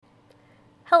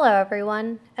Hello,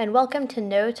 everyone, and welcome to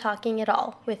No Talking at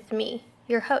All with me,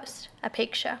 your host,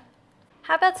 Apeksha.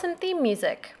 How about some theme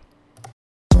music?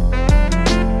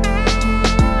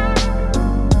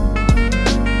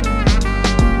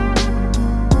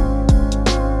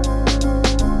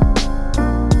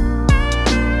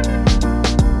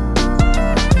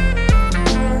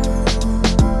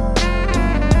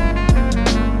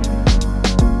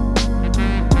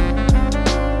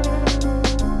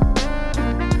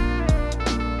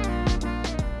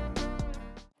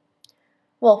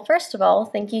 Well, first of all,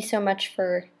 thank you so much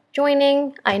for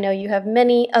joining. I know you have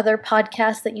many other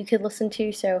podcasts that you could listen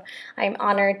to, so I'm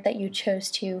honored that you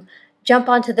chose to jump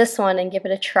onto this one and give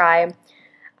it a try.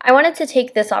 I wanted to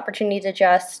take this opportunity to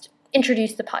just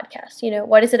introduce the podcast.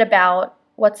 What is it about?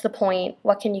 What's the point?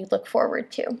 What can you look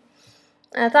forward to?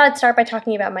 And I thought I'd start by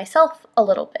talking about myself a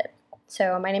little bit.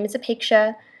 So my name is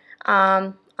Apeksha.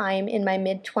 I'm in my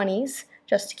mid-20s,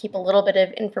 just to keep a little bit of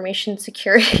information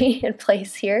security in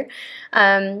place here.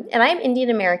 And I'm Indian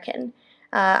American.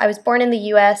 I was born in the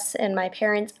US, and my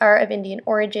parents are of Indian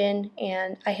origin,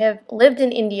 and I have lived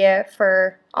in India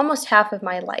for almost half of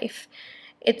my life.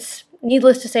 It's,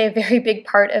 needless to say, a very big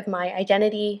part of my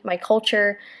identity, my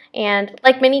culture, and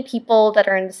like many people that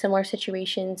are in similar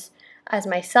situations as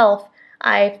myself,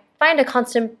 I find a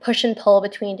constant push and pull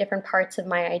between different parts of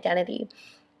my identity.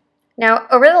 Now,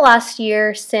 over the last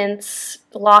year, since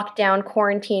lockdown,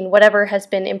 quarantine, whatever has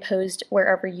been imposed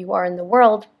wherever you are in the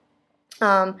world,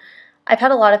 I've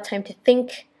had a lot of time to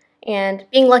think, and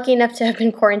being lucky enough to have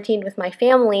been quarantined with my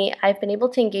family, I've been able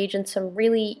to engage in some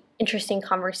really interesting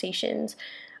conversations.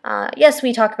 Yes,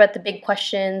 we talk about the big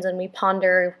questions and we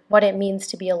ponder what it means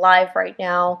to be alive right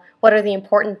now, what are the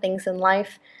important things in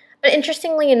life. But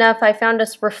interestingly enough, I found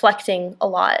us reflecting a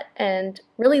lot and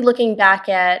really looking back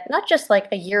at not just like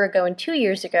a year ago and 2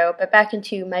 years ago, but back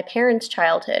into my parents'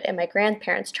 childhood and my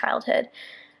grandparents' childhood.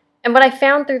 And what I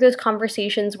found through those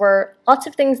conversations were lots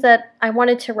of things that I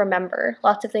wanted to remember,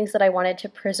 lots of things that I wanted to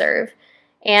preserve.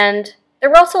 And there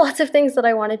were also lots of things that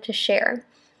I wanted to share.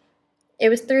 It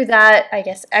was through that, I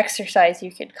guess, exercise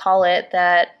you could call it,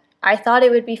 that I thought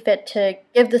it would be fit to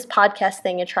give this podcast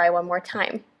thing a try one more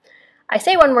time. I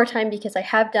say one more time because I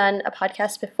have done a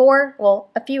podcast before, well,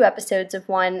 a few episodes of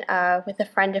one with a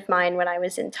friend of mine when I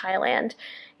was in Thailand.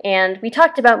 And we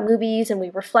talked about movies and we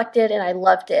reflected and I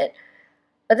loved it.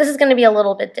 But this is going to be a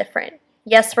little bit different.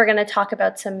 Yes, we're going to talk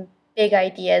about some big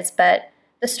ideas, but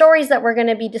the stories that we're going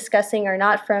to be discussing are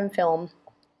not from film.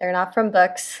 They're not from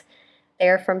books. They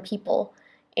are from people.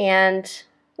 And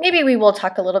maybe we will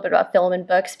talk a little bit about film and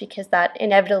books because that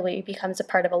inevitably becomes a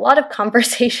part of a lot of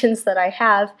conversations that I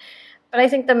have. But I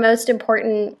think the most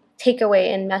important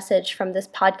takeaway and message from this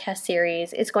podcast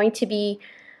series is going to be,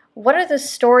 what are the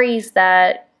stories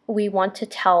that we want to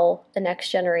tell the next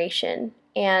generation?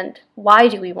 And why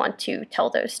do we want to tell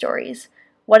those stories?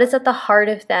 What is at the heart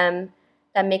of them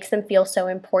that makes them feel so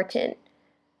important?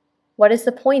 What is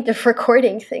the point of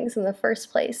recording things in the first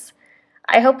place?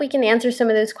 I hope we can answer some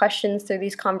of those questions through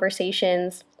these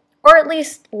conversations, or at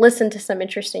least listen to some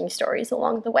interesting stories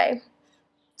along the way.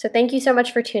 So thank you so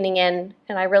much for tuning in,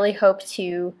 and I really hope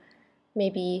to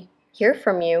maybe hear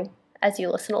from you as you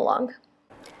listen along.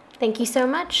 Thank you so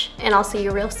much, and I'll see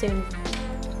you real soon.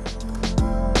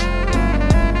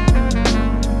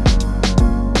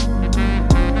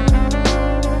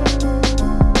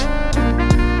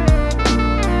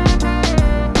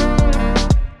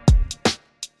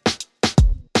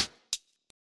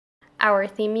 Our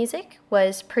theme music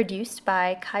was produced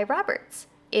by Kai Roberts.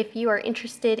 If you are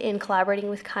interested in collaborating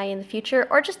with Kai in the future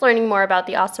or just learning more about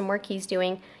the awesome work he's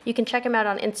doing, you can check him out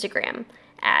on Instagram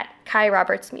at Kai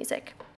Roberts Music.